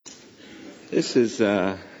This is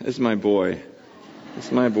my boy. This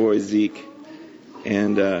is my boy Zeke,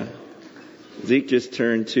 and Zeke just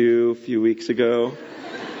turned 2 a few weeks ago.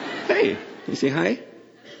 Hey, you say hi?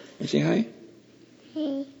 You say hi?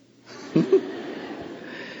 Hey.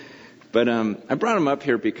 But I brought him up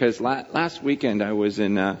here because last weekend I was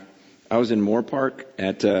in Moore Park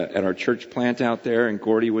at our church plant out there, and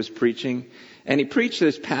Gordy was preaching, and he preached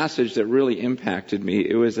this passage that really impacted me.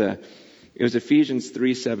 It was Ephesians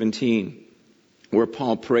 3:17, where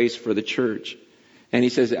Paul prays for the church, and he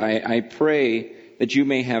says, "I pray that you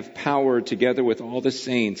may have power together with all the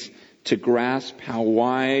saints to grasp how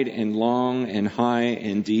wide and long and high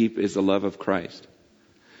and deep is the love of Christ."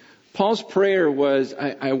 Paul's prayer was,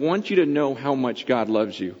 I want you to know how much God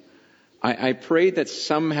loves you. I pray that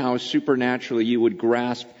somehow, supernaturally, you would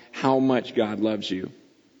grasp how much God loves you.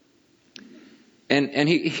 And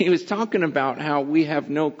he was talking about how we have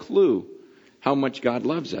no clue how much God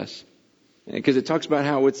loves us. Because it talks about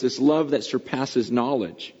how it's this love that surpasses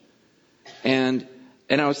knowledge. And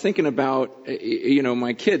I was thinking about,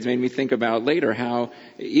 my kids made me think about later how,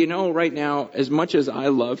 right now, as much as I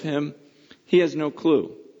love him, he has no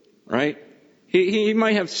clue. Right? He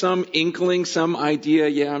might have some inkling, some idea.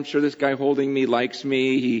 Yeah, I'm sure this guy holding me likes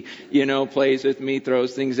me. He, plays with me,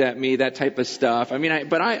 throws things at me, that type of stuff. I mean,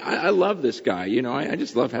 I love this guy. I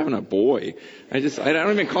just love having a boy. I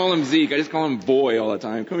don't even call him Zeke. I just call him boy all the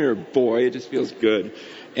time. Come here, boy. It just feels good.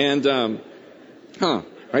 And,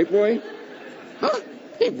 right, boy? Huh?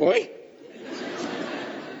 Hey, boy.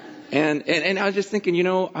 And I was just thinking,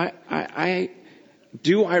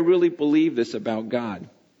 do I really believe this about God?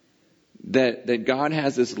 That God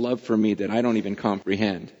has this love for me that I don't even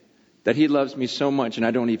comprehend. That he loves me so much and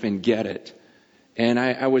I don't even get it. And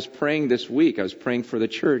I was praying this week. I was praying for the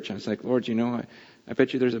church. I was like, Lord, I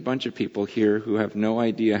bet you there's a bunch of people here who have no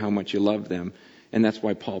idea how much you love them. And that's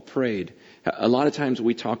why Paul prayed. A lot of times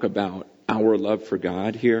we talk about our love for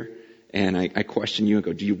God here. And I question you and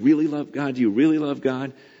go, do you really love God? Do you really love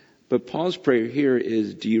God? But Paul's prayer here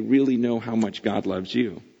is, do you really know how much God loves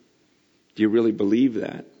you? Do you really believe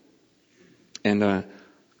that? And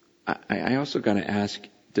I also got to ask,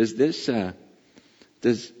 does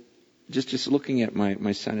just looking at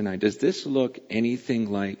my son and I, does this look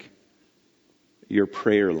anything like your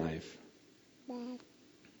prayer life?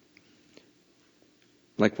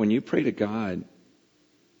 Like when you pray to God,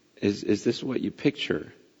 is this what you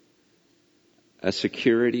picture? A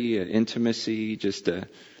security, an intimacy, just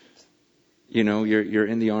you're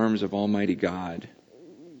in the arms of Almighty God,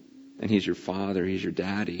 and He's your Father, He's your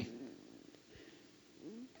Daddy.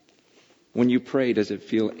 When you pray, does it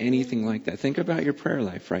feel anything like that? Think about your prayer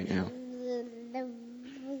life right now.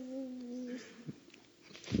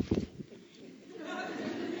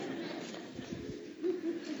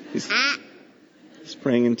 He's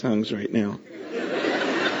praying in tongues right now.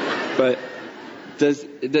 But does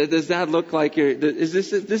that look like this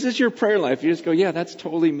is your prayer life? You just go, yeah, that's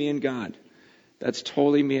totally me and God. That's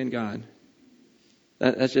totally me and God.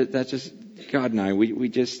 That's just God and I. We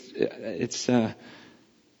just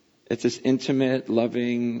it's this intimate,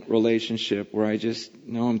 loving relationship where I just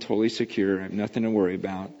know I'm totally secure. I have nothing to worry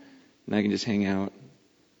about. And I can just hang out.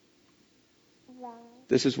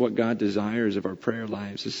 This is what God desires of our prayer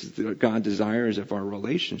lives. This is what God desires of our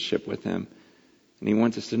relationship with Him. And He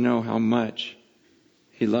wants us to know how much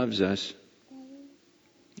He loves us.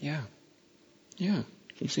 Yeah. Yeah. Can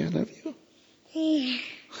you say I love you? Yeah.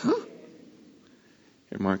 Huh?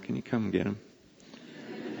 Here, Mark, can you come and get him?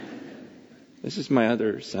 This is my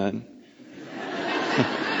other son.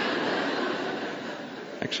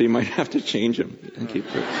 Actually, you might have to change him and keep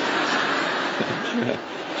it.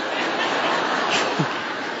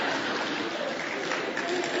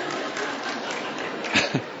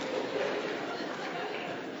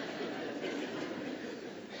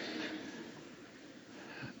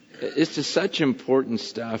 It's just such important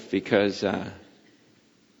stuff because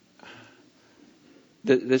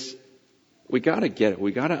we got to get it.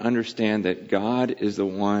 We got to understand that God is the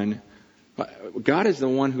one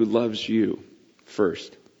who loves you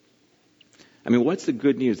first. I mean, what's the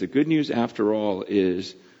good news? The good news, after all,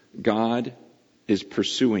 is God is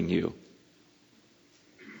pursuing you.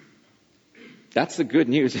 That's the good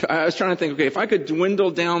news. I was trying to think, okay, if I could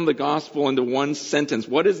dwindle down the gospel into one sentence,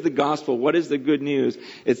 what is the gospel? What is the good news?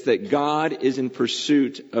 It's that God is in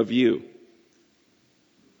pursuit of you.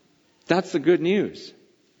 That's the good news.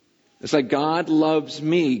 It's like God loves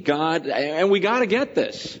me. And we got to get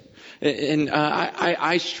this. And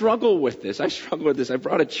I struggle with this. I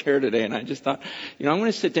brought a chair today, and I just thought, I'm going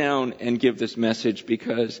to sit down and give this message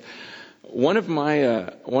because one of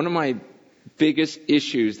my biggest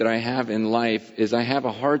issues that I have in life is I have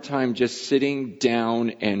a hard time just sitting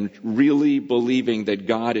down and really believing that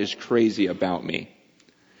God is crazy about me.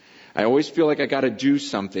 I always feel like I got to do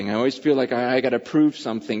something. I always feel like I got to prove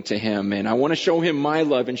something to him, and I want to show him my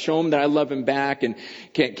love and show him that I love him back. And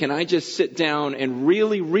can I just sit down and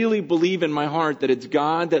really, really believe in my heart that it's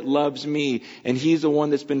God that loves me and he's the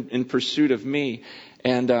one that's been in pursuit of me?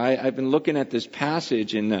 And I've been looking at this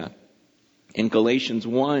passage in Galatians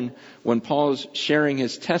 1 when Paul's sharing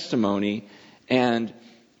his testimony, and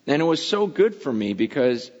it was so good for me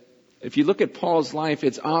because if you look at Paul's life,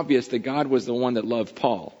 it's obvious that God was the one that loved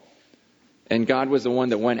Paul. And God was the one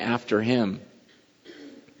that went after him.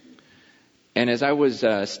 And as I was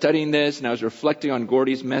studying this and I was reflecting on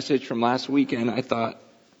Gordy's message from last weekend, I thought,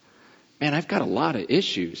 man, I've got a lot of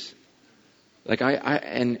issues. Like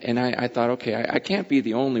I thought, okay, I can't be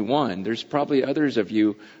the only one. There's probably others of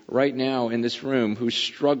you right now in this room who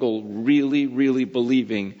struggle really, really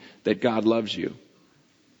believing that God loves you.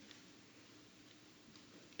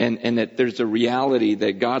 And that there's a reality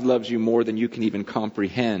that God loves you more than you can even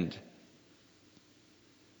comprehend.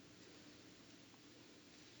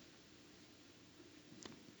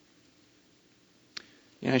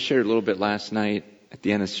 Yeah, I shared a little bit last night at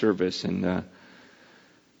the end of service and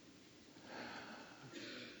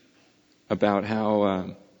about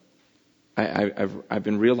how I've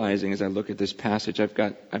been realizing as I look at this passage, I've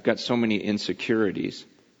got so many insecurities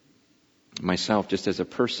myself just as a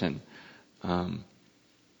person, and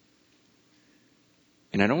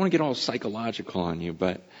I don't want to get all psychological on you,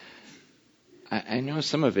 but I know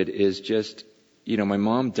some of it is just, my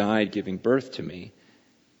mom died giving birth to me.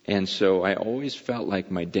 And so I always felt like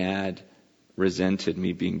my dad resented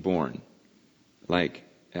me being born. Like,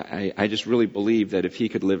 I just really believed that if he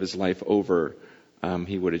could live his life over,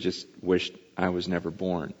 he would have just wished I was never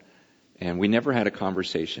born. And we never had a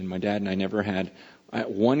conversation. My dad and I never had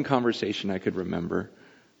one conversation I could remember.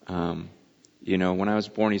 When I was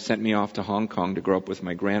born, he sent me off to Hong Kong to grow up with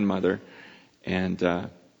my grandmother. And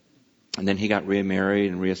then he got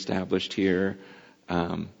remarried and reestablished here.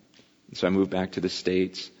 So I moved back to the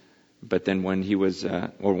States. But then when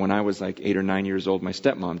when I was like 8 or 9 years old, my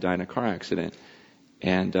stepmom died in a car accident.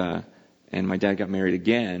 And my dad got married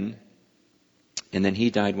again. And then he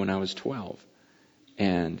died when I was 12.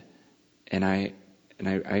 And I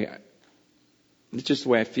it's just the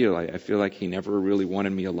way I feel. I feel like he never really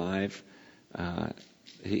wanted me alive.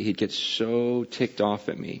 He'd get so ticked off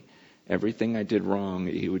at me. Everything I did wrong,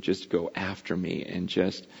 he would just go after me and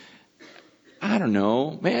just, I don't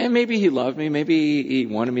know. Maybe he loved me. Maybe he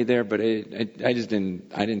wanted me there, but I just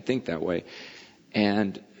didn't think that way.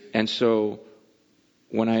 And so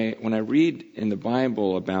when I read in the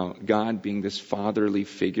Bible about God being this fatherly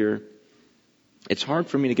figure, it's hard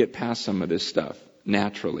for me to get past some of this stuff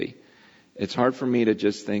naturally. It's hard for me to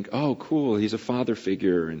just think, oh, cool, he's a father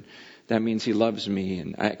figure, and that means he loves me.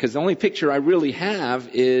 And because the only picture I really have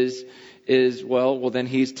is well, then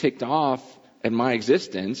he's ticked off at my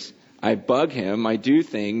existence. I bug him. I do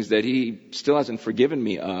things that he still hasn't forgiven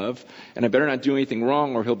me of. And I better not do anything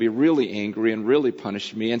wrong or he'll be really angry and really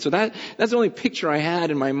punish me. And so that's the only picture I had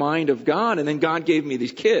in my mind of God. And then God gave me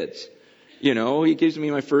these kids. He gives me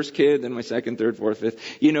my first kid, then my second, third, fourth, fifth.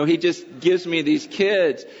 He just gives me these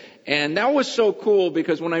kids. And that was so cool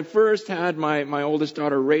because when I first had my oldest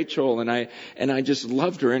daughter, Rachel, and I just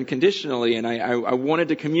loved her unconditionally, and I wanted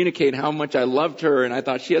to communicate how much I loved her, and I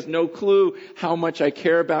thought she has no clue how much I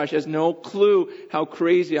care about her. She has no clue how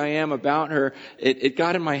crazy I am about her. It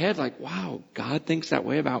got in my head like, wow, God thinks that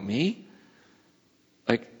way about me?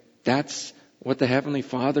 Like, that's what the Heavenly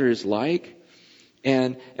Father is like?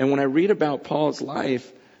 And when I read about Paul's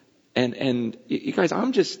life, and you guys,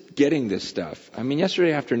 I'm just getting this stuff. I mean,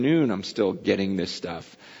 yesterday afternoon, I'm still getting this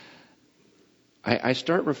stuff. I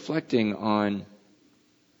start reflecting on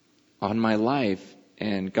my life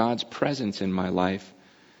and God's presence in my life.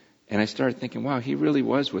 And I started thinking, wow, he really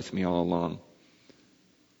was with me all along.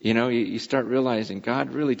 You start realizing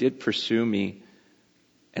God really did pursue me.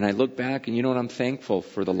 And I look back and I'm thankful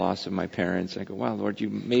for the loss of my parents. I go, wow, Lord, you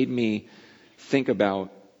made me think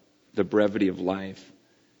about the brevity of life.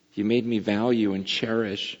 You made me value and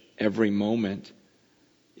cherish every moment.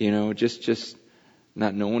 Just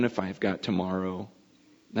not knowing if I've got tomorrow.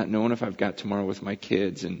 Not knowing if I've got tomorrow with my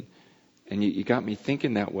kids. And you got me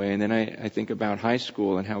thinking that way. And then I think about high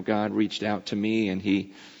school and how God reached out to me. And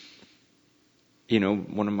he,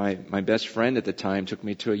 one of my best friend at the time took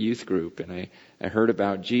me to a youth group. And I heard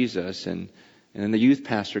about Jesus. And then the youth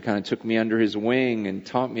pastor kind of took me under his wing and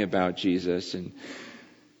taught me about Jesus. And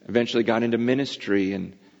eventually got into ministry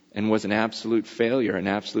and was an absolute failure, an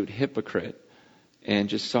absolute hypocrite. and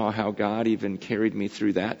just saw how God even carried me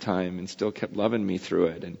through that time and still kept loving me through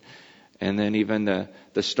it. And then even the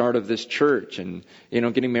start of this church and,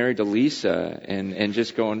 getting married to Lisa and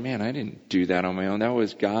just going, man, I didn't do that on my own. That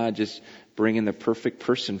was God just bringing the perfect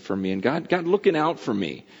person for me and God looking out for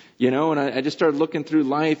me, and I just started looking through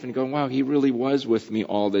life and going, wow, He really was with me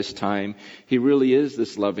all this time. He really is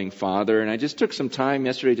this loving Father. And I just took some time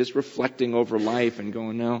yesterday just reflecting over life and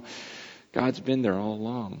going, no, God's been there all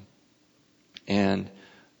along. And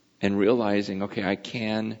realizing, okay, I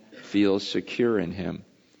can feel secure in Him.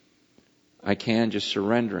 I can just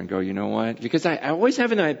surrender and go, you know what? Because I always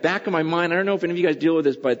have in the back of my mind, I don't know if any of you guys deal with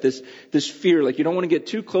this, but this fear, like you don't want to get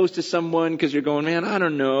too close to someone because you're going, man, I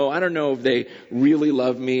don't know if they really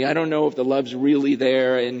love me. I don't know if the love's really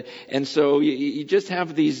there. And so you just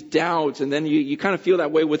have these doubts, and then you kind of feel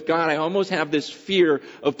that way with God. I almost have this fear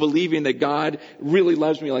of believing that God really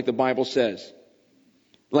loves me like the Bible says.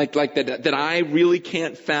 Like that I really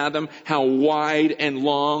can't fathom how wide and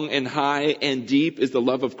long and high and deep is the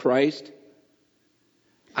love of Christ.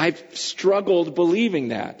 I've struggled believing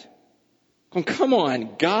that. Come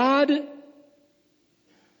on, God.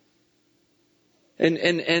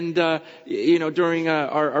 And during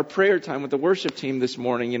our prayer time with the worship team this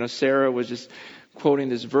morning, Sarah was just quoting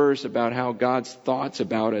this verse about how God's thoughts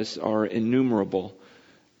about us are innumerable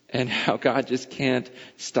and how God just can't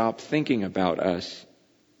stop thinking about us.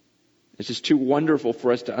 It's just too wonderful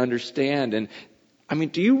for us to understand. And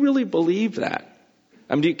do you really believe that?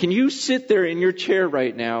 Can you sit there in your chair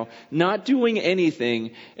right now, not doing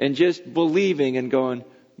anything and just believing and going,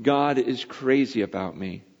 God is crazy about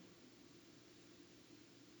me?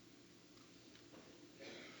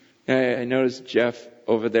 I noticed Jeff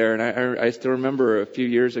over there, and I still remember a few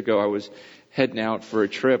years ago I was heading out for a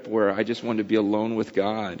trip where I just wanted to be alone with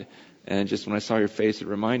God. And just when I saw your face, it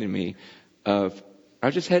reminded me of I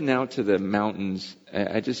was just heading out to the mountains.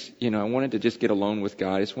 I wanted to just get alone with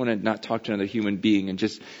God. I just wanted to not talk to another human being and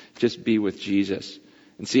just be with Jesus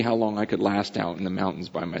and see how long I could last out in the mountains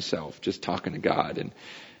by myself, just talking to God. And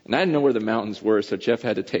I didn't know where the mountains were, so Jeff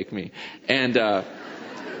had to take me and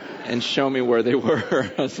show me where they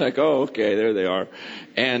were. I was like, oh, okay, there they are.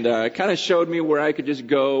 And kind of showed me where I could just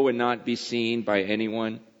go and not be seen by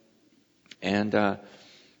anyone. And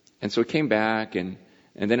so I came back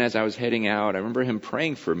and then as I was heading out, I remember him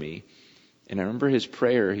praying for me. And I remember his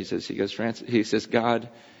prayer. He says, God,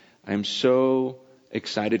 I'm so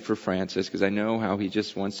excited for Francis because I know how he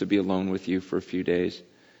just wants to be alone with you for a few days.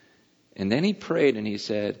 And then he prayed and he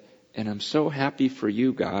said, and I'm so happy for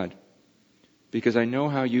you, God, because I know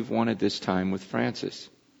how you've wanted this time with Francis.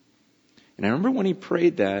 And I remember when he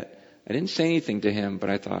prayed that, I didn't say anything to him, but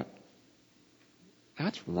I thought,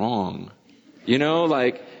 that's wrong.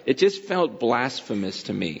 It just felt blasphemous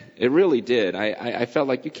to me. It really did. I felt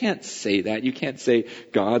like you can't say that. You can't say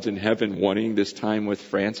God's in heaven wanting this time with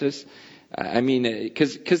Francis.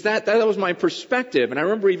 Because that was my perspective. And I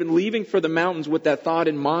remember even leaving for the mountains with that thought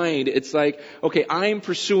in mind. It's like, okay, I'm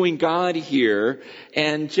pursuing God here.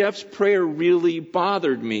 And Jeff's prayer really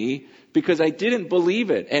bothered me because I didn't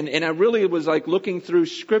believe it. And I really was like looking through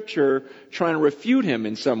Scripture trying to refute him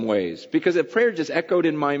in some ways. Because the prayer just echoed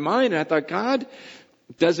in my mind. And I thought, God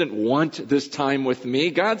doesn't want this time with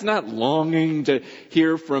me. God's not longing to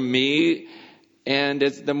hear from me. And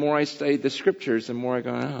the more I studied the Scriptures, the more I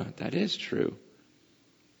go, oh, that is true.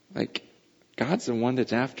 Like, God's the one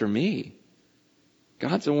that's after me.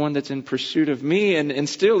 God's the one that's in pursuit of me. And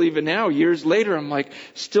still, even now, years later, I'm like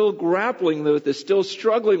still grappling with this, still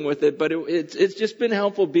struggling with it. But it's just been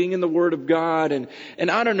helpful being in the Word of God. And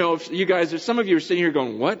I don't know if you guys, some of you are sitting here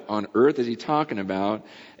going, what on earth is he talking about?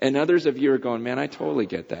 And others of you are going, man, I totally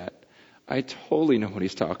get that. I totally know what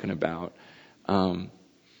he's talking about. And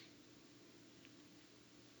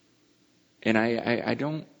I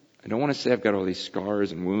don't want to say I've got all these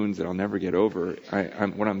scars and wounds that I'll never get over.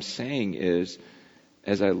 What I'm saying is,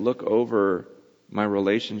 as I look over my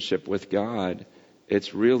relationship with God,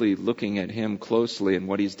 it's really looking at Him closely and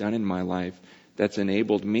what He's done in my life that's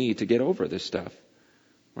enabled me to get over this stuff.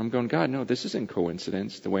 I'm going, God, no, this isn't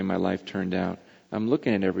coincidence, the way my life turned out. I'm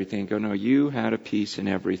looking at everything and go, no, you had a piece in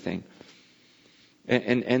everything.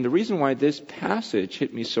 And the reason why this passage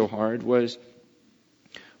hit me so hard was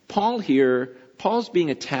Paul's being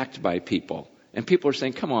attacked by people. And people are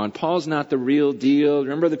saying, come on, Paul's not the real deal.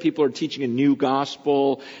 Remember, the people are teaching a new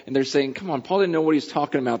gospel. And they're saying, come on, Paul didn't know what he's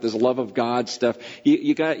talking about, this love of God stuff.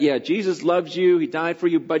 Jesus loves you. He died for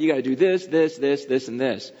you, but you got to do this, and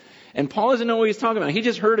this. And Paul doesn't know what he's talking about. He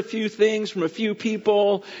just heard a few things from a few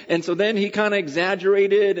people, and so then he kind of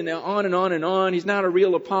exaggerated, and on and on and on. He's not a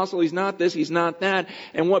real apostle. He's not this. He's not that.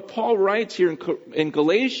 And what Paul writes here in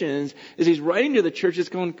Galatians is he's writing to the churches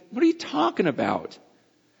going, what are you talking about?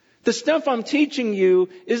 The stuff I'm teaching you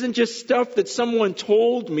isn't just stuff that someone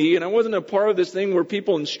told me, and I wasn't a part of this thing where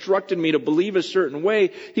people instructed me to believe a certain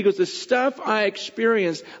way. He goes, the stuff I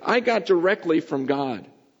experienced, I got directly from God.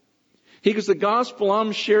 He goes, the gospel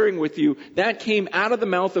I'm sharing with you, that came out of the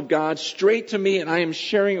mouth of God straight to me, and I am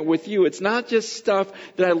sharing it with you. It's not just stuff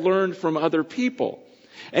that I learned from other people.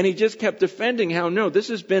 And he just kept defending how, no, this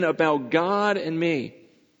has been about God and me.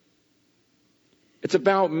 It's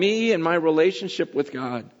about me and my relationship with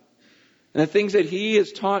God. And the things that he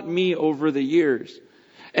has taught me over the years.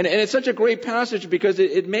 And it's such a great passage because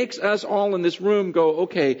it makes us all in this room go,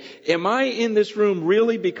 okay, am I in this room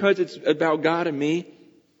really because it's about God and me?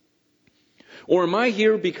 Or am I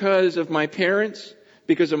here because of my parents,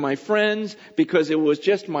 because of my friends, because it was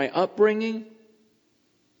just my upbringing?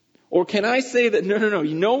 Or can I say that,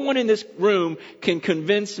 no one in this room can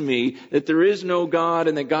convince me that there is no God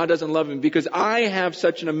and that God doesn't love me because I have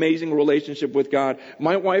such an amazing relationship with God.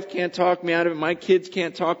 My wife can't talk me out of it. My kids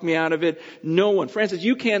can't talk me out of it. No one. Francis,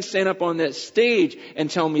 you can't stand up on that stage and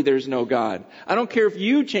tell me there's no God. I don't care if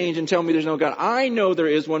you change and tell me there's no God. I know there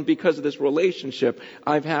is one because of this relationship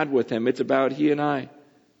I've had with him. It's about he and I.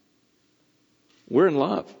 We're in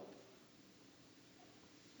love.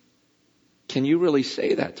 Can you really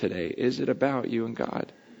say that today? Is it about you and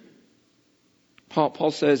God?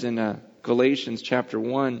 Paul says in Galatians chapter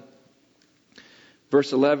 1,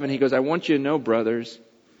 verse 11, he goes, I want you to know, brothers,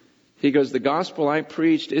 he goes, the gospel I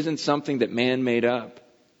preached isn't something that man made up.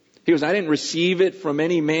 He goes, I didn't receive it from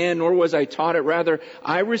any man, nor was I taught it. Rather,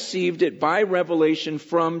 I received it by revelation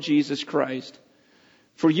from Jesus Christ.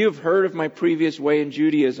 For you have heard of my previous way in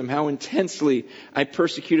Judaism, how intensely I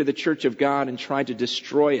persecuted the church of God and tried to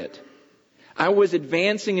destroy it. I was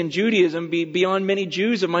advancing in Judaism beyond many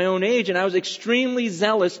Jews of my own age, and I was extremely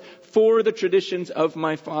zealous for the traditions of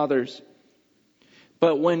my fathers.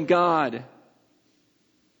 But when God,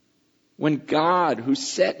 who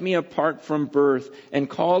set me apart from birth and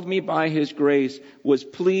called me by his grace, was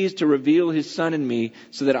pleased to reveal his Son in me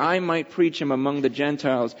so that I might preach him among the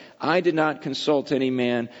Gentiles, I did not consult any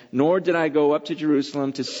man, nor did I go up to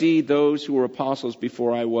Jerusalem to see those who were apostles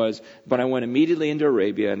before I was, but I went immediately into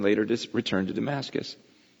Arabia and later returned to Damascus.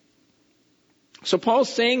 So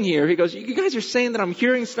Paul's saying here, he goes, you guys are saying that I'm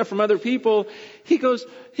hearing stuff from other people. He goes,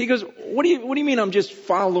 what do you mean I'm just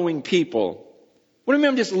following people? What do you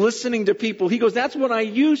mean I'm just listening to people? He goes, that's what I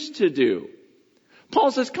used to do.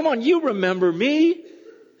 Paul says, come on, you remember me.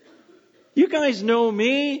 You guys know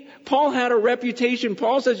me. Paul had a reputation.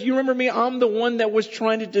 Paul says, you remember me? I'm the one that was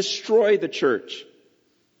trying to destroy the church.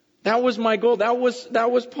 That was my goal. That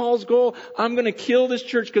was Paul's goal. I'm going to kill this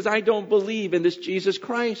church because I don't believe in this Jesus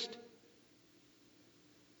Christ.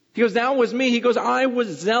 He goes, that was me. He goes, I was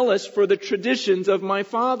zealous for the traditions of my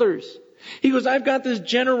fathers. He goes, I've got this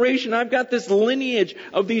generation, I've got this lineage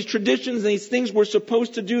of these traditions and these things we're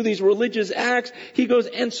supposed to do, these religious acts. He goes,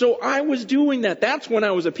 and so I was doing that. That's when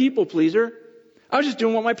I was a people pleaser. I was just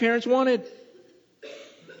doing what my parents wanted.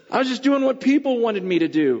 I was just doing what people wanted me to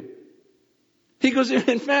do. He goes,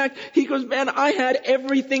 in fact, man, I had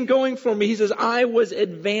everything going for me. He says, I was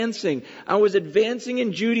advancing. I was advancing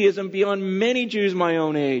in Judaism beyond many Jews my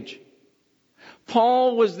own age.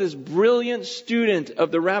 Paul was this brilliant student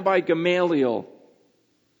of the Rabbi Gamaliel.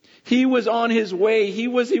 He was on his way. He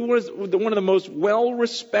was one of the most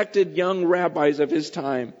well-respected young rabbis of his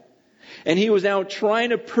time. And he was out trying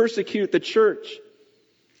to persecute the church.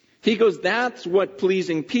 He goes, that's what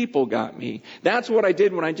pleasing people got me. That's what I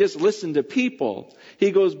did when I just listened to people.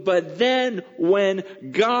 He goes, but then when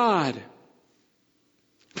God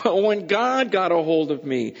got a hold of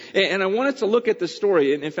me. And I want us to look at the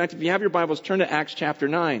story. And in fact, if you have your Bibles, turn to Acts chapter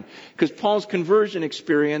 9. Because Paul's conversion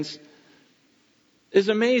experience is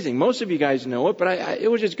amazing. Most of you guys know it, but it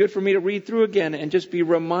was just good for me to read through again and just be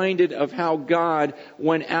reminded of how God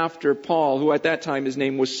went after Paul, who at that time his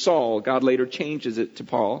name was Saul. God later changes it to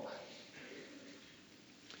Paul.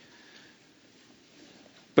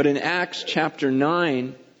 But in Acts chapter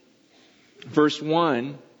 9, verse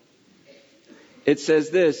 1, it says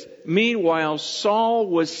this, meanwhile, Saul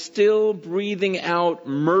was still breathing out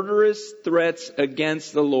murderous threats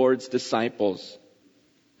against the Lord's disciples.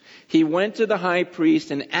 He went to the high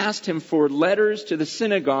priest and asked him for letters to the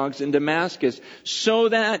synagogues in Damascus, so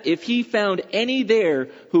that if he found any there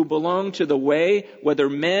who belonged to the way, whether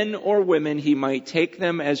men or women, he might take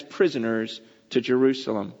them as prisoners to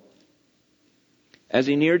Jerusalem. As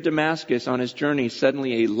he neared Damascus on his journey,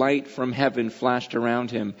 suddenly a light from heaven flashed around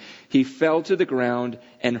him. He fell to the ground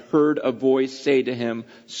and heard a voice say to him,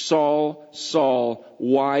 "Saul, Saul,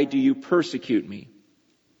 why do you persecute me?"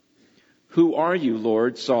 "Who are you,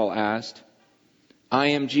 Lord?" Saul asked. "I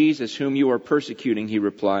am Jesus, whom you are persecuting," he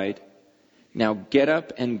replied. "Now get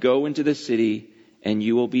up and go into the city, and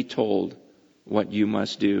you will be told what you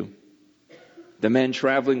must do." The men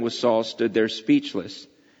traveling with Saul stood there speechless.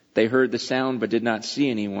 They heard the sound but did not see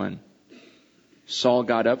anyone. Saul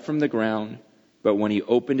got up from the ground, but when he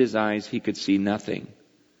opened his eyes, he could see nothing.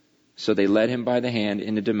 So they led him by the hand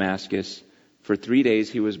into Damascus. For 3 days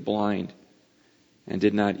he was blind and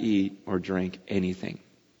did not eat or drink anything.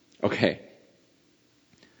 Okay.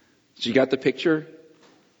 So you got the picture?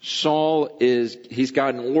 He's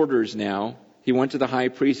gotten orders now. He went to the high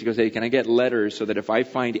priest. He goes, "Hey, can I get letters so that if I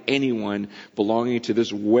find anyone belonging to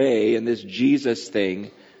this way and this Jesus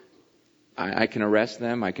thing, I can arrest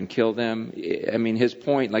them, I can kill them." I mean, his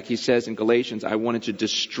point, like he says in Galatians, I wanted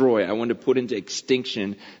to put into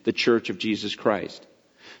extinction the church of Jesus Christ.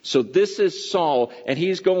 So this is Saul, and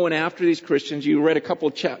he's going after these Christians. You read a couple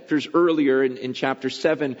chapters earlier in chapter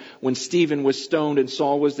 7 when Stephen was stoned and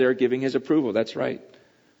Saul was there giving his approval. That's right.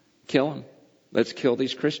 Kill him. Let's kill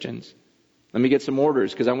these Christians. Let me get some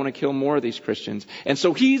orders because I want to kill more of these Christians. And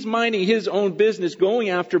so he's minding his own business, going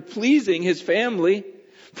after pleasing his family,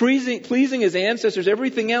 pleasing his ancestors,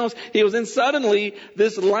 everything else. He goes, and suddenly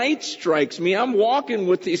this light strikes me. I'm walking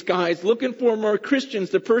with these guys looking for more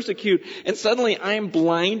Christians to persecute. And suddenly I'm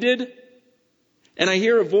blinded. And I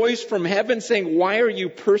hear a voice from heaven saying, "Why are you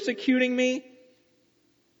persecuting me?"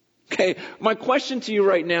 Okay, my question to you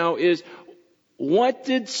right now is, what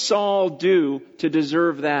did Saul do to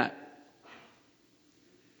deserve that?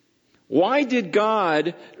 Why did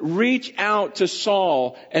God reach out to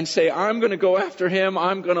Saul and say, "I'm going to go after him,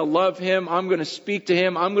 I'm going to love him, I'm going to speak to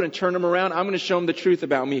him, I'm going to turn him around, I'm going to show him the truth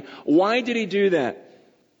about me"? Why did he do that?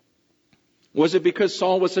 Was it because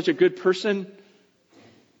Saul was such a good person?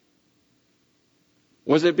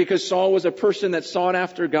 Was it because Saul was a person that sought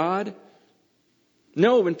after God?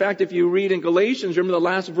 No, in fact, if you read in Galatians, remember the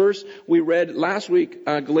last verse we read last week,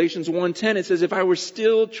 Galatians 1:10, it says, "If I were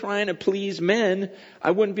still trying to please men,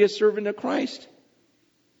 I wouldn't be a servant of Christ."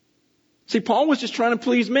 See, Paul was just trying to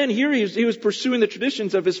please men. Here he was pursuing the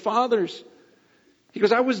traditions of his fathers. He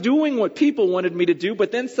goes, "I was doing what people wanted me to do,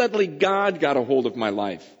 but then suddenly God got a hold of my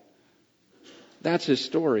life." That's his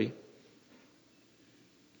story.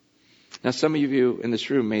 Now, some of you in this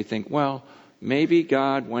room may think, well, maybe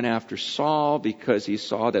God went after Saul because he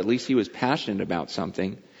saw that at least he was passionate about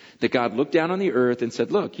something. That God looked down on the earth and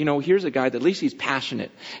said, "Look, here's a guy that at least he's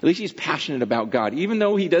passionate. At least he's passionate about God. Even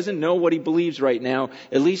though he doesn't know what he believes right now,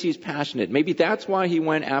 at least he's passionate." Maybe that's why he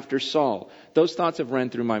went after Saul. Those thoughts have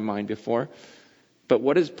run through my mind before. But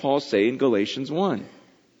what does Paul say in Galatians 1?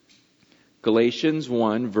 Galatians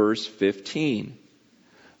 1 verse 15.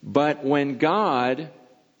 "But when God,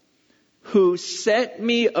 who set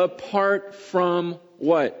me apart from"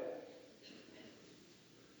 what?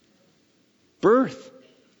 Birth.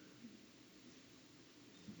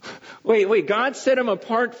 Wait, God set him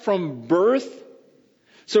apart from birth?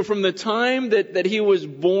 So from the time that he was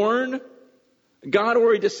born, God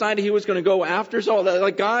already decided he was going to go after Saul.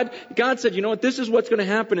 Like God said, "You know what? This is what's going to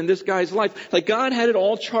happen in this guy's life." Like God had it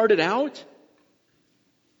all charted out.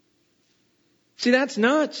 See, that's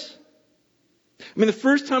nuts. I mean, the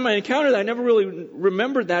first time I encountered that, I never really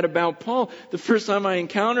remembered that about Paul. The first time I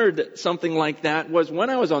encountered something like that was when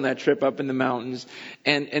I was on that trip up in the mountains.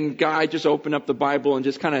 And God just opened up the Bible and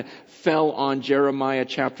just kind of fell on Jeremiah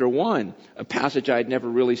chapter 1, a passage I had never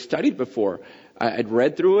really studied before. I'd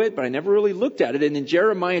read through it, but I never really looked at it. And in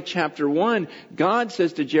Jeremiah chapter 1, God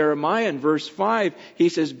says to Jeremiah in verse 5, he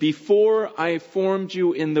says, "Before I formed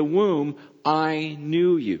you in the womb, I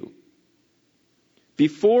knew you.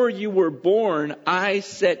 Before you were born, I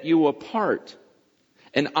set you apart,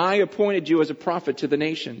 and I appointed you as a prophet to the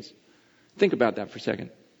nations." Think about that for a second.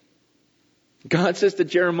 God says to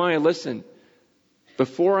Jeremiah, "Listen,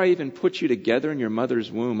 before I even put you together in your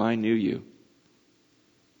mother's womb, I knew you.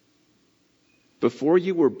 Before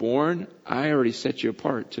you were born, I already set you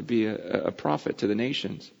apart to be a prophet to the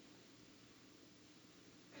nations."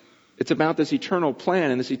 It's about this eternal plan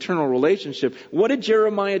and this eternal relationship. What did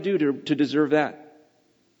Jeremiah do to deserve that?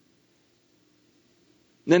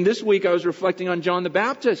 And then this week I was reflecting on John the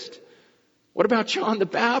Baptist. What about John the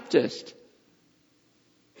Baptist?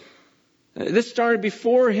 This started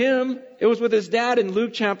before him. It was with his dad in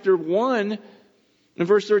Luke chapter 1. In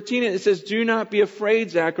verse 13 it says, "Do not be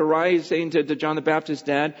afraid, Zechariah," he's saying to John the Baptist's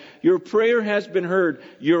dad, "your prayer has been heard.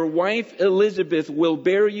 Your wife Elizabeth will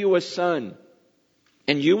bear you a son.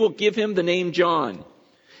 and you will give him the name John.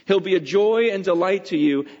 He'll be a joy and delight to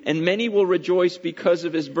you, and many will rejoice because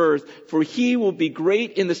of his birth, for he will be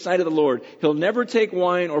great in the sight of the Lord. He'll never take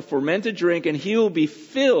wine or fermented drink, and he will be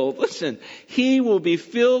filled, listen, he will be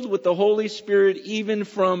filled with the Holy Spirit even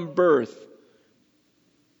from birth.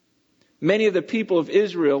 Many of the people of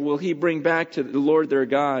Israel will he bring back to the Lord their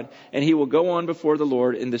God, and he will go on before the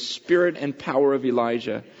Lord in the spirit and power of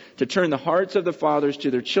Elijah, to turn the hearts of the fathers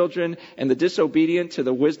to their children and the disobedient to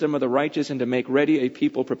the wisdom of the righteous, and to make ready a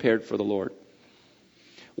people prepared for the Lord.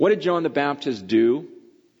 What did John the Baptist do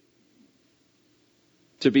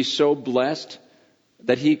to be so blessed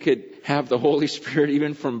that he could have the Holy Spirit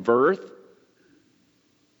even from birth?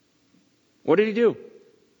 What did he do?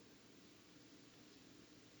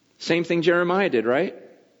 Same thing Jeremiah did, right?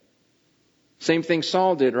 Same thing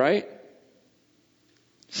Saul did, right?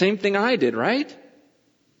 Same thing I did, right?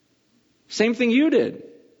 Same thing you did.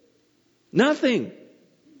 Nothing.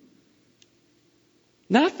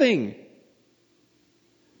 Nothing.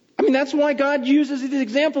 I mean, that's why God uses these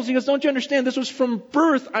examples. He goes, don't you understand? This was from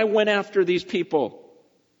birth I went after these people.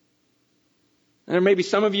 And there may be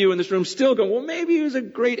some of you in this room still going, well, maybe he was a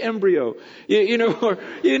great embryo.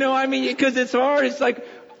 I mean, because it's hard. It's like,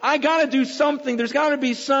 I gotta do something. There's gotta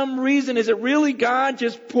be some reason. Is it really God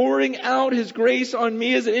just pouring out his grace on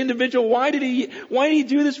me as an individual? Why did he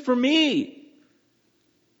do this for me?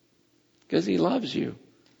 Because he loves you.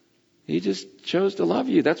 He just chose to love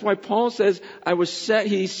you. That's why Paul says,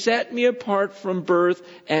 he set me apart from birth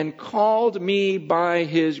and called me by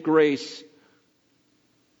his grace.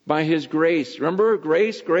 By his grace. Remember,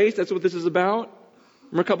 grace? That's what this is about.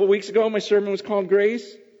 Remember a couple weeks ago, my sermon was called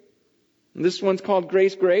Grace? And this one's called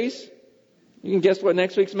Grace. You can guess what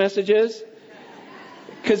next week's message is?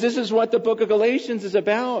 Because this is what the book of Galatians is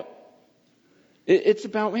about. It's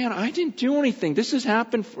about, man, I didn't do anything. This has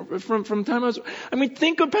happened from time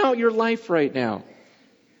think about your life right now.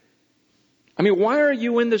 Why are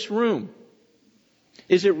you in this room?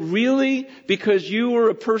 Is it really because you were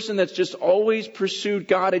a person that's just always pursued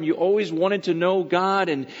God and you always wanted to know God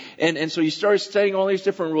and so you started studying all these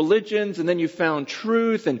different religions and then you found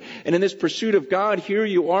truth and in this pursuit of God, here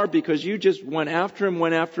you are because you just went after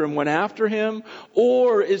him?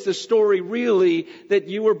 Or is the story really that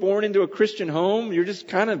you were born into a Christian home? You're just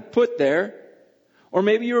kind of put there. Or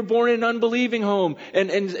maybe you were born in an unbelieving home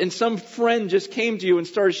and some friend just came to you and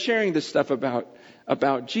started sharing this stuff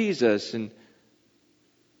about Jesus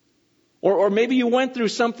Or maybe you went through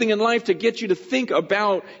something in life to get you to think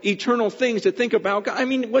about eternal things, to think about God.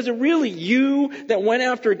 Was it really you that went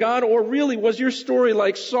after God? Or really was your story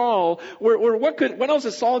like Saul? Where what else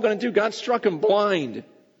is Saul going to do? God struck him blind.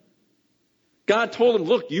 God told him,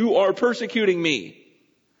 look, you are persecuting me.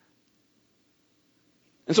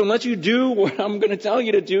 And so unless you do what I'm going to tell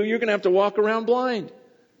you to do, you're going to have to walk around blind.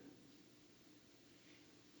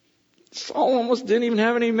 Saul almost didn't even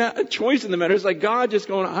have any choice in the matter. It's like God just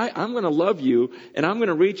going, I'm going to love you and I'm going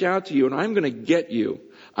to reach out to you and I'm going to get you.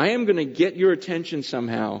 I am going to get your attention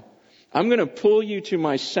somehow. I'm going to pull you to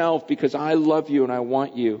myself because I love you and I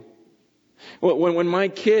want you. When my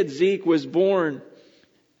kid Zeke was born,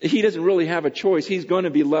 he doesn't really have a choice. He's going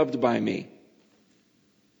to be loved by me.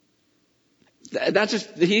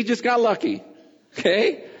 He just got lucky.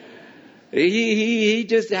 Okay? He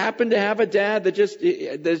just happened to have a dad that's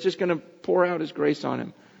just going to pour out his grace on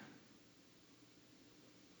him.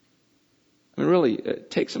 Really,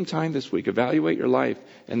 take some time this week, evaluate your life,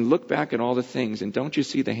 and look back at all the things. And don't you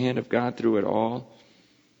see the hand of God through it all?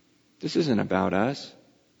 This isn't about us.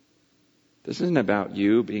 This isn't about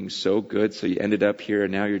you being so good, so you ended up here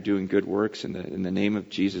and now you're doing good works in the name of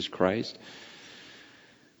Jesus Christ.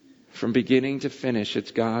 From beginning to finish,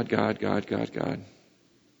 it's God, God, God, God, God.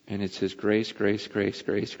 And it's his grace, grace, grace,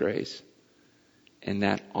 grace, grace. And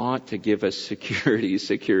that ought to give us security,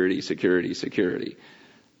 security, security, security.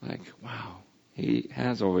 Like, wow, he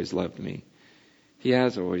has always loved me. He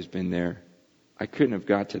has always been there. I couldn't have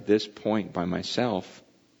got to this point by myself.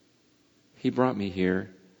 He brought me here.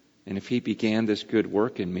 And if he began this good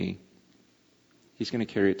work in me, he's going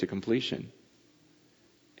to carry it to completion.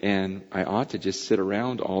 And I ought to just sit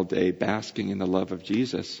around all day basking in the love of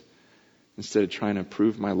Jesus instead of trying to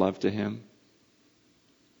prove my love to him.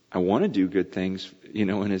 I want to do good things, in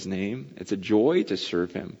his name. It's a joy to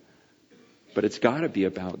serve him. But it's got to be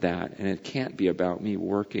about that. And it can't be about me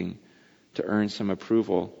working to earn some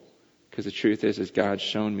approval. Because the truth is God's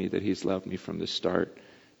shown me that he's loved me from the start.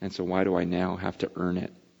 And so why do I now have to earn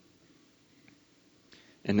it?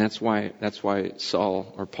 And that's why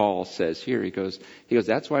Paul says here, he goes,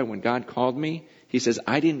 that's why when God called me, he says,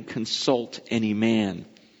 I didn't consult any man.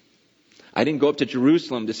 I didn't go up to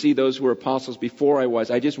Jerusalem to see those who were apostles before I was.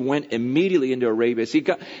 I just went immediately into Arabia. See,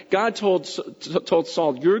 God told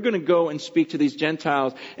Saul, you're going to go and speak to these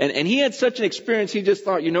Gentiles. And he had such an experience, he just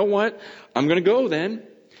thought, you know what? I'm going to go then.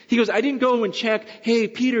 He goes, I didn't go and check, hey,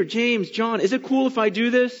 Peter, James, John, is it cool if I do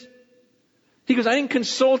this? He goes, I didn't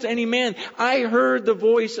consult any man. I heard the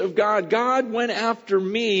voice of God. God went after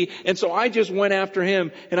me, and so I just went after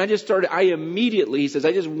him. And I just immediately, he says,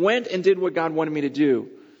 I just went and did what God wanted me to do.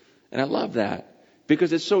 And I love that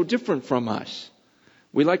because it's so different from us.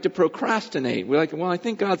 We like to procrastinate. We're like, well, I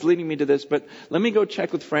think God's leading me to this, but let me go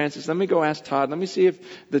check with Francis. Let me go ask Todd. Let me see if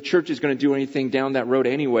the church is going to do anything down that road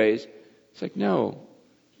anyways. It's like, no.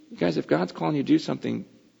 You guys, if God's calling you to do something,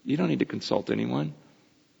 you don't need to consult anyone.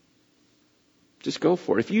 Just go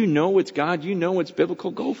for it. If you know it's God, you know it's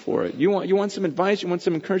biblical, go for it. You want some advice, you want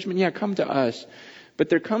some encouragement, yeah, come to us. But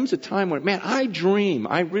there comes a time when, man, I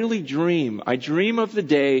really dream. I dream of the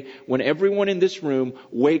day when everyone in this room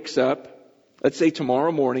wakes up, let's say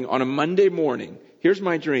tomorrow morning, on a Monday morning. Here's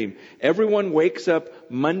my dream. Everyone wakes up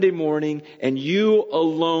Monday morning and you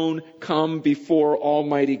alone come before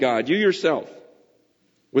Almighty God. You yourself.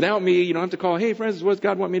 Without me, you don't have to call, hey, Francis, what does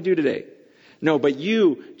God want me to do today? No, but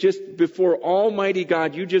you, just before Almighty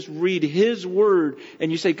God, you just read His Word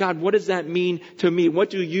and you say, God, what does that mean to me?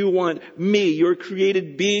 What do you want me, your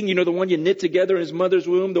created being, the one you knit together in His mother's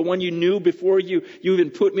womb, the one you knew before you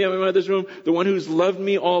even put me in my mother's womb, the one who's loved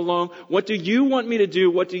me all along. What do you want me to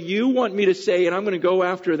do? What do you want me to say? And I'm going to go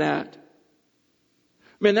after that.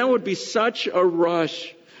 Man, that would be such a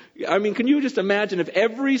rush. I mean, can you just imagine if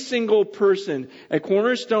every single person at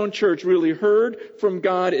Cornerstone Church really heard from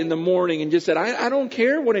God in the morning and just said, I don't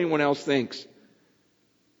care what anyone else thinks.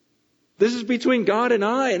 This is between God and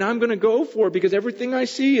I'm going to go for it because everything I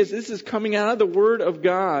see this is coming out of the Word of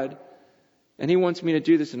God. And He wants me to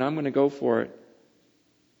do this and I'm going to go for it.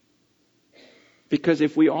 Because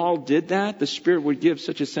if we all did that, the Spirit would give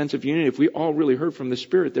such a sense of unity. If we all really heard from the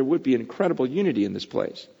Spirit, there would be an incredible unity in this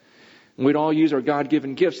place. And we'd all use our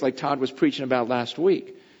God-given gifts like Todd was preaching about last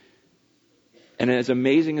week. And as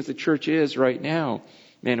amazing as the church is right now,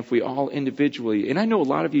 man, if we all individually, and I know a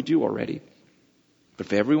lot of you do already, but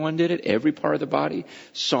if everyone did it, every part of the body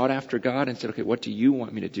sought after God and said, okay, what do you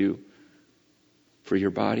want me to do for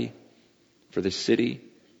your body, for this city,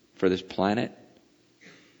 for this planet?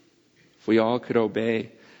 If we all could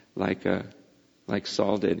obey like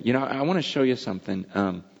Saul did. I want to show you something.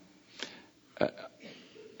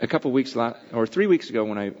 A couple weeks 3 weeks ago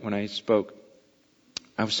when I spoke,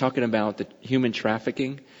 I was talking about the human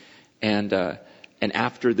trafficking, and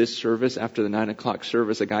after this service, after the 9:00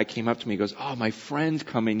 service, a guy came up to me and goes, "Oh, my friend's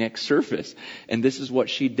coming next service, and this is what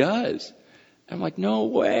she does." I'm like, "No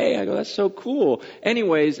way!" I go, "That's so cool."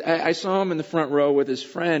 Anyways, I saw him in the front row with his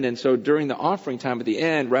friend, and so during the offering time at the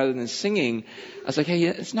end, rather than singing, I was like, "Hey,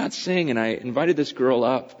 it's not sing," and I invited this girl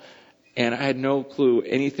up. And I had no clue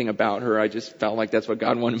anything about her. I just felt like that's what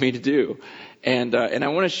God wanted me to do. And I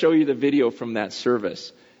want to show you the video from that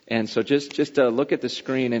service. And so just look at the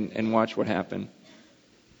screen and watch what happened.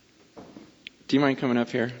 Do you mind coming up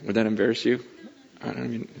here? Would that embarrass you? I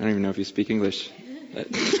don't even know if you speak English.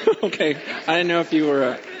 Okay. I didn't know if you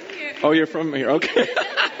were... Oh, you're from here. Okay.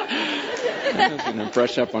 I was going to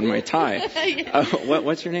brush up on my tie.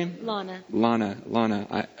 What's your name? Lana.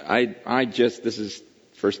 Lana. This is...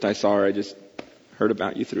 First I saw her, I just heard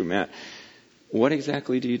about you through Matt. What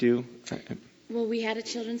exactly do you do? Well, we had a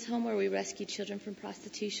children's home where we rescued children from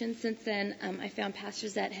prostitution. Since then, I found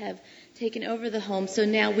pastors that have taken over the home. So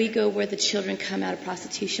now we go where the children come out of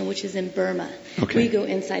prostitution, which is in Burma. Okay. We go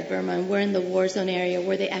inside Burma, and we're in the war zone area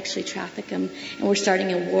where they actually traffic them. And we're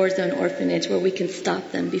starting a war zone orphanage where we can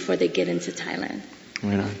stop them before they get into Thailand.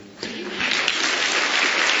 Right on.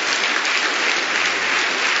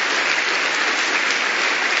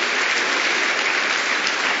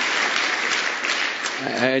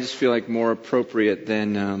 I just feel like more appropriate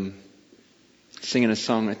than singing a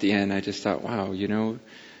song at the end. I just thought, wow, you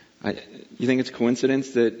think it's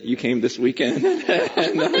coincidence that you came this weekend?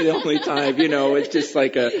 And not the only time, it's just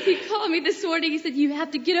like He called me this morning. He said, you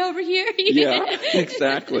have to get over here. Yeah,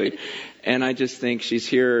 exactly. And I just think she's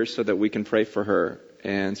here so that we can pray for her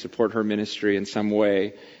and support her ministry in some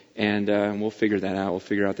way. And we'll figure that out. We'll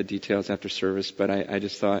figure out the details after service. But I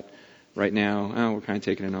just thought right now, we're kind of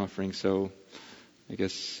taking an offering, so I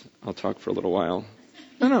guess I'll talk for a little while.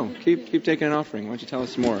 No, keep taking an offering. Why don't you tell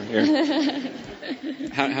us more here?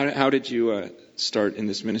 How did you start in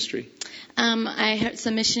this ministry? I heard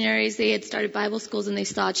some missionaries, they had started Bible schools and they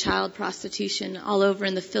saw child prostitution all over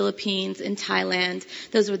in the Philippines, in Thailand.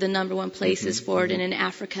 Those were the number one places for it, and in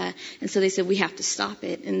Africa. And so they said, we have to stop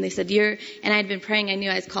it. And they said, and I had been praying, I knew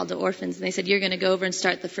I was called to orphans. And they said, you're going to go over and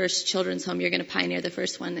start the first children's home. You're going to pioneer the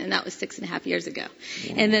first one. And that was 6.5 years ago.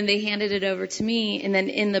 Wow. And then they handed it over to me. And then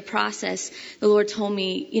in the process, the Lord told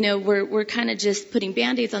me, we're kind of just putting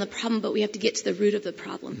Band-Aids on the problem, but we have to get to the root of the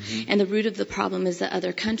problem. And the root of the problem is the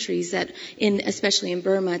other countries that especially in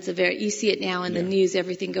Burma, you see it now in the news,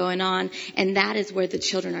 everything going on, and that is where the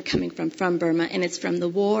children are coming from Burma, and it's from the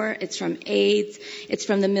war, it's from AIDS, it's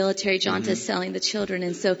from the military junta selling the children,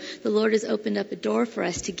 and so the Lord has opened up a door for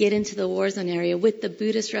us to get into the war zone area with the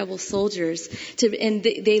Buddhist rebel soldiers, and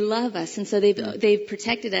they love us, and so they've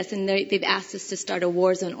protected us, and they've asked us to start a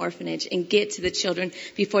war zone orphanage and get to the children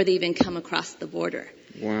before they even come across the border.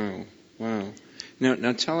 Wow.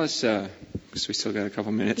 Now tell us, because we still got a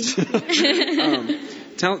couple minutes.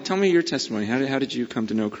 Tell me your testimony. How did you come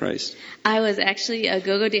to know Christ? I was actually a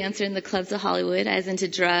go-go dancer in the clubs of Hollywood. I was into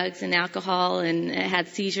drugs and alcohol and had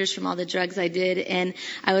seizures from all the drugs I did. And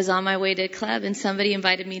I was on my way to a club, and somebody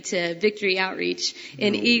invited me to Victory Outreach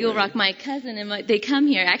in Eagle Rock. My cousin and they come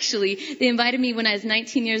here, actually. They invited me when I was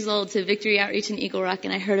 19 years old to Victory Outreach in Eagle Rock,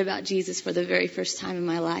 and I heard about Jesus for the very first time in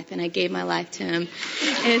my life, and I gave my life to him.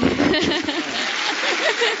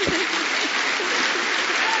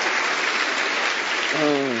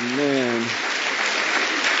 Oh, man.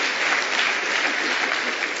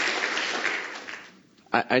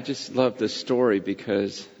 I just love this story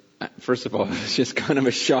because, first of all, it was just kind of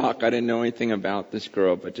a shock. I didn't know anything about this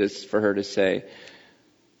girl, but just for her to say,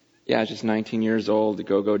 just 19 years old, a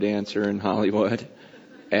go-go dancer in Hollywood,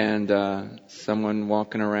 and someone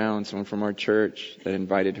walking around, someone from our church that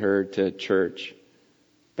invited her to church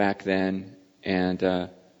back then, and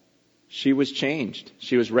she was changed.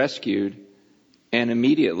 She was rescued. And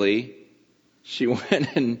immediately, she went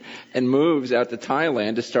and moves out to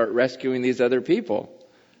Thailand to start rescuing these other people.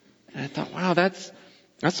 And I thought, wow, that's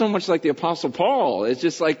so much like the Apostle Paul. It's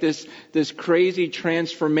just like this crazy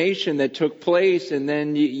transformation that took place. And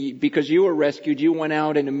then because you were rescued, you went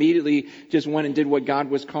out and immediately just went and did what God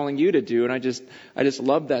was calling you to do. And I just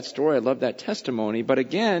love that story. I love that testimony. But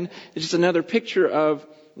again, it's just another picture of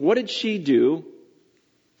what did she do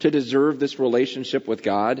to deserve this relationship with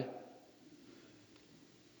God?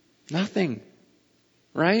 Nothing,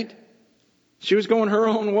 right? She was going her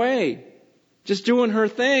own way, just doing her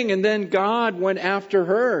thing, and then God went after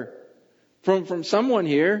her. From someone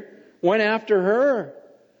here, went after her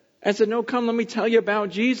and said, no, come, let me tell you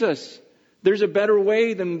about Jesus. There's a better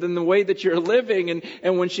way than the way that you're living.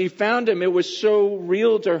 And when she found him, it was so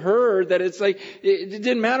real to her that it's like, it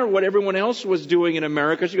didn't matter what everyone else was doing in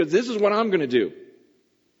America. She goes, this is what I'm going to do.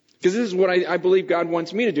 Because this is what I believe God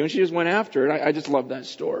wants me to do. And she just went after it. I just love that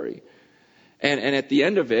story. And at the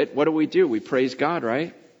end of it, what do? We praise God,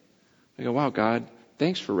 right? We go, wow, God,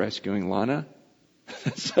 thanks for rescuing Lana.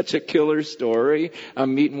 That's such a killer story.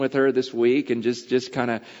 I'm meeting with her this week and just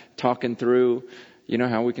kind of talking through,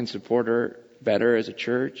 how we can support her better as a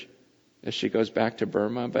church as she goes back to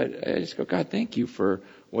Burma. But I just go, God, thank you for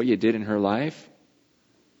what you did in her life.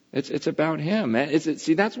 It's about him.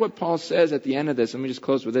 See, that's what Paul says at the end of this. Let me just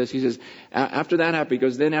close with this. He says, after that happened, he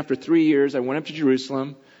goes, then after 3 years, I went up to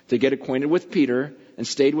Jerusalem to get acquainted with Peter and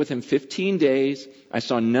stayed with him 15 days. I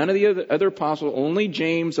saw none of the other apostles, only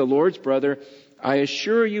James, the Lord's brother. I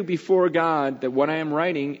assure you before God that what I am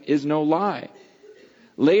writing is no lie.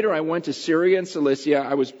 Later, I went to Syria and Cilicia.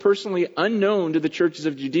 I was personally unknown to the churches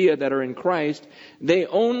of Judea that are in Christ. They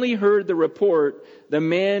only heard the report, the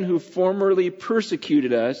man who formerly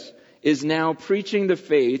persecuted us is now preaching the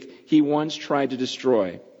faith he once tried to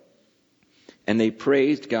destroy. And they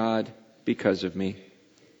praised God because of me.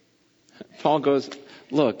 Paul goes,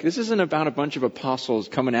 look, this isn't about a bunch of apostles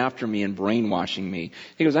coming after me and brainwashing me.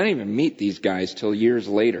 He goes, I didn't even meet these guys till years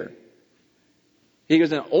later. He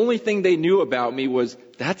goes, the only thing they knew about me was,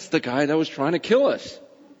 that's the guy that was trying to kill us.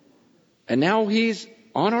 And now he's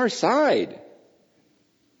on our side.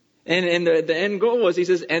 And the end goal was, he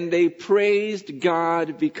says, and they praised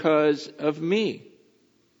God because of me.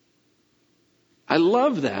 I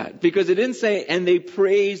love that, because it didn't say, and they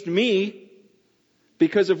praised me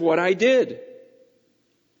because of what I did.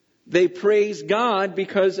 They praised God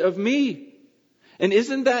because of me. And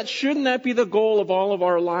shouldn't that be the goal of all of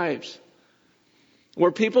our lives?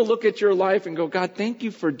 Where people look at your life and go, God, thank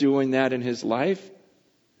you for doing that in his life.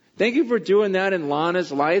 Thank you for doing that in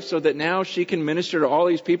Lana's life so that now she can minister to all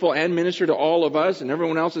these people and minister to all of us and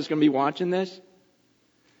everyone else is going to be watching this.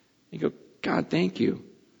 You go, God, thank you.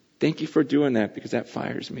 Thank you for doing that, because that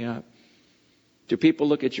fires me up. Do people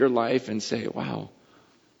look at your life and say, wow,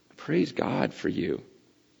 praise God for you?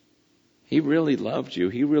 He really loved you.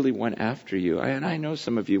 He really went after you. And I know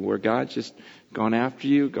some of you where God's just gone after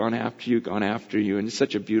you, gone after you, gone after you. And it's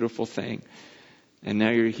such a beautiful thing. And now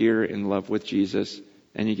you're here in love with Jesus,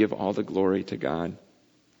 and you give all the glory to God.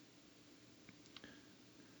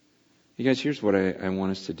 You guys, here's what I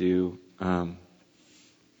want us to do.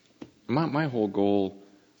 My whole goal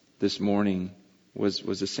this morning was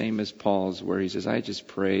the same as Paul's, where he says, I just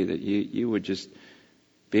pray that you would just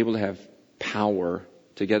be able to have power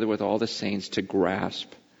together with all the saints to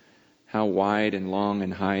grasp how wide and long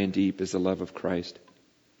and high and deep is the love of Christ.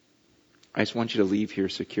 I just want you to leave here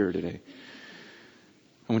secure today.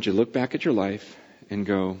 I want you to look back at your life and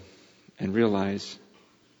go and realize,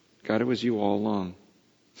 God, it was you all along.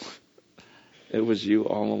 It was you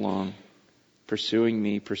all along, pursuing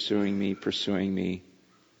me, pursuing me, pursuing me.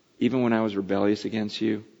 Even when I was rebellious against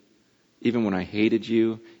you, even when I hated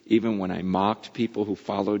you, even when I mocked people who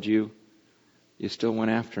followed you, you still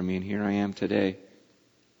went after me, and here I am today.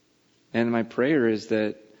 And my prayer is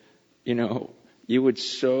that, you would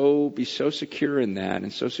be so secure in that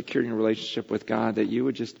and so secure in your relationship with God that you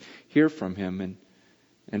would just hear from Him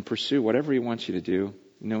and pursue whatever He wants you to do,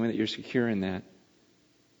 knowing that you're secure in that.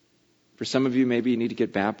 For some of you, maybe you need to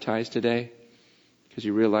get baptized today because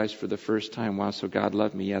you realize for the first time, wow, so God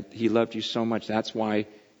loved me. Yeah, He loved you so much. That's why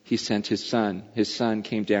He sent His Son. His Son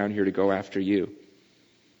came down here to go after you,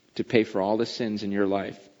 to pay for all the sins in your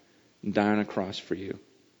life and die on a cross for you.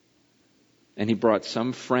 And He brought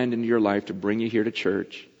some friend into your life to bring you here to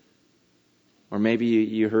church. Or maybe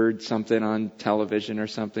you heard something on television or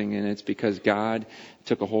something, and it's because God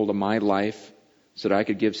took a hold of my life so that I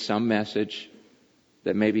could give some message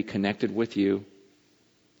that may be connected with you.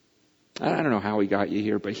 I don't know how He got you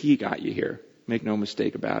here, but He got you here. Make no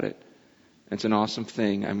mistake about it. It's an awesome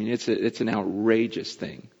thing. I mean, it's an outrageous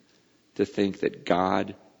thing to think that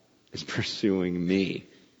God is pursuing me.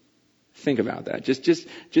 Think about that.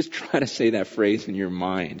 Just try to say that phrase in your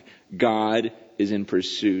mind. God is in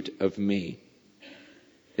pursuit of me.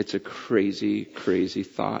 It's a crazy, crazy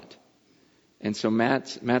thought. And so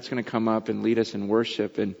Matt's going to come up and lead us in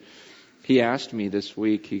worship. And he asked me this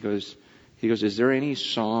week, he goes, is there any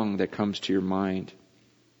song that comes to your mind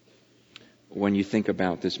when you think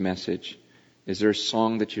about this message? Is there a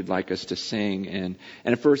song that you'd like us to sing? And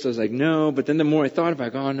at first I was like, no, but then the more I thought about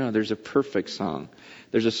it, oh no, there's a perfect song.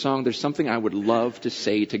 There's something I would love to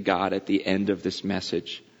say to God at the end of this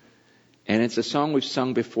message. And it's a song we've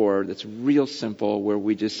sung before that's real simple, where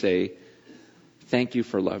we just say, thank you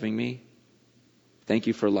for loving me. Thank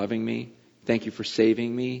you for loving me. Thank you for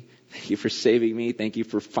saving me. Thank you for saving me. Thank you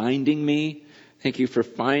for finding me. Thank you for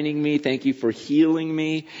finding me. Thank you for healing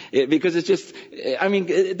me. Because it's just,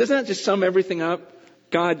 doesn't that just sum everything up?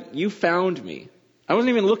 God, you found me. I wasn't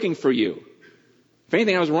even looking for you. If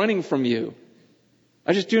anything, I was running from you. I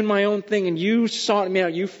was just doing my own thing, and you sought me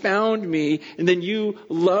out. You found me, and then you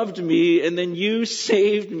loved me, and then you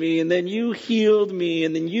saved me, and then you healed me,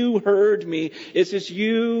 and then you heard me. It's just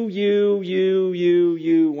you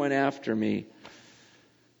went after me.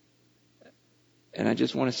 And I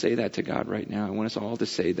just want to say that to God right now. I want us all to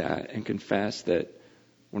say that and confess that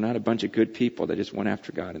we're not a bunch of good people that just went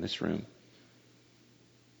after God in this room.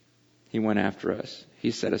 He went after us. He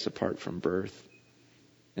set us apart from birth.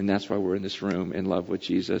 And that's why we're in this room in love with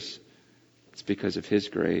Jesus. It's because of His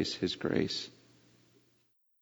grace, His grace.